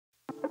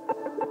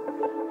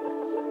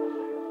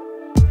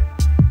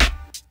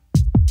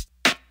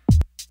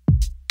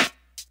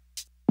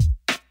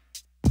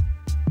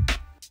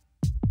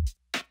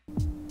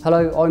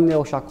Hello, I'm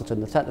Neil Shackleton,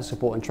 the Technical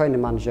Support and Training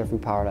Manager from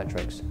Power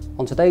Electrics.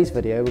 On today's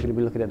video, we're going to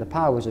be looking at the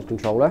PowerWizard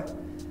controller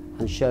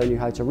and showing you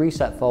how to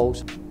reset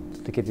faults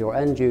to give your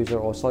end user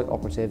or site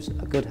operatives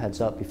a good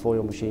heads up before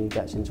your machine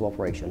gets into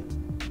operation.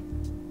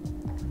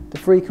 The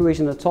three keys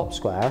in the top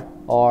square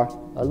are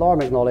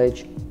alarm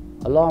acknowledge,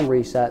 alarm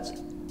reset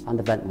and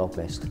event log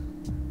list.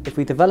 If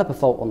we develop a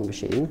fault on the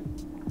machine,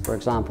 for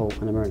example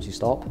an emergency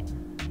stop,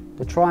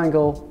 the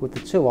triangle with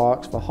the two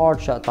arcs for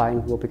hard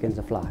shutdown will begin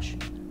to flash.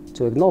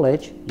 To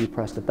acknowledge, you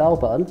press the bell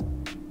button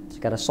to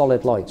get a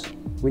solid light.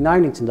 We now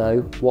need to know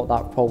what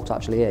that fault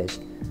actually is.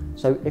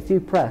 So if you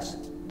press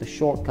the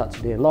shortcut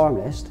to the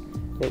alarm list,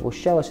 it will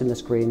show us in the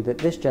screen that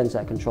this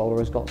genset controller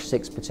has got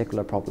 6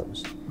 particular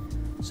problems.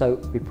 So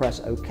we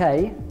press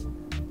OK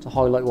to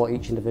highlight what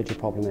each individual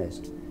problem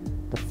is.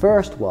 The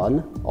first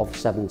one of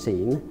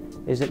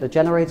 17 is that the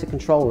generator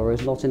controller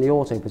is not in the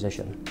auto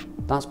position.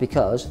 That's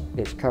because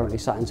it's currently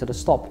set into the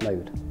stop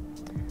mode.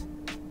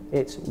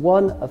 It's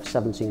one of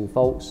 17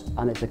 faults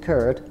and it's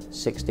occurred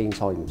 16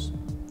 times.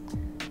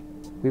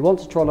 We want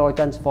to try to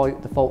identify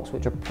the faults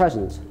which are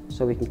present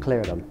so we can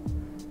clear them.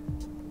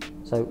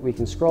 So we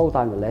can scroll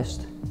down the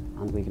list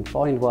and we can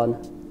find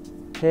one.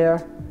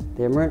 Here,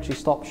 the emergency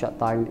stop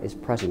shutdown is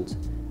present.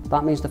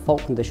 That means the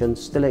fault condition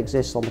still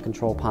exists on the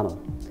control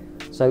panel.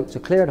 So to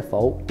clear the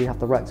fault, we have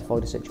to rectify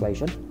the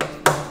situation.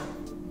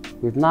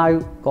 We've now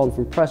gone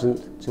from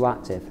present to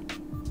active,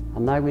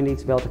 and now we need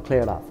to be able to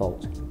clear that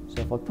fault.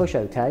 So if I push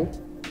OK,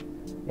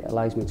 it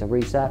allows me to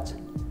reset,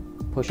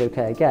 push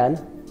OK again,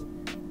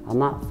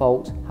 and that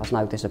fault has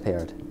now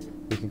disappeared.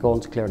 We could go on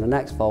to clearing the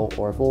next fault,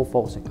 or if all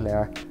faults are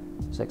clear,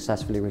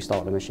 successfully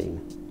restart the machine.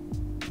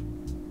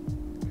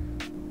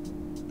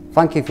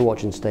 Thank you for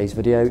watching today's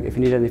video. If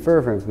you need any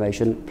further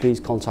information, please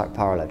contact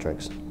Power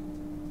Electrics.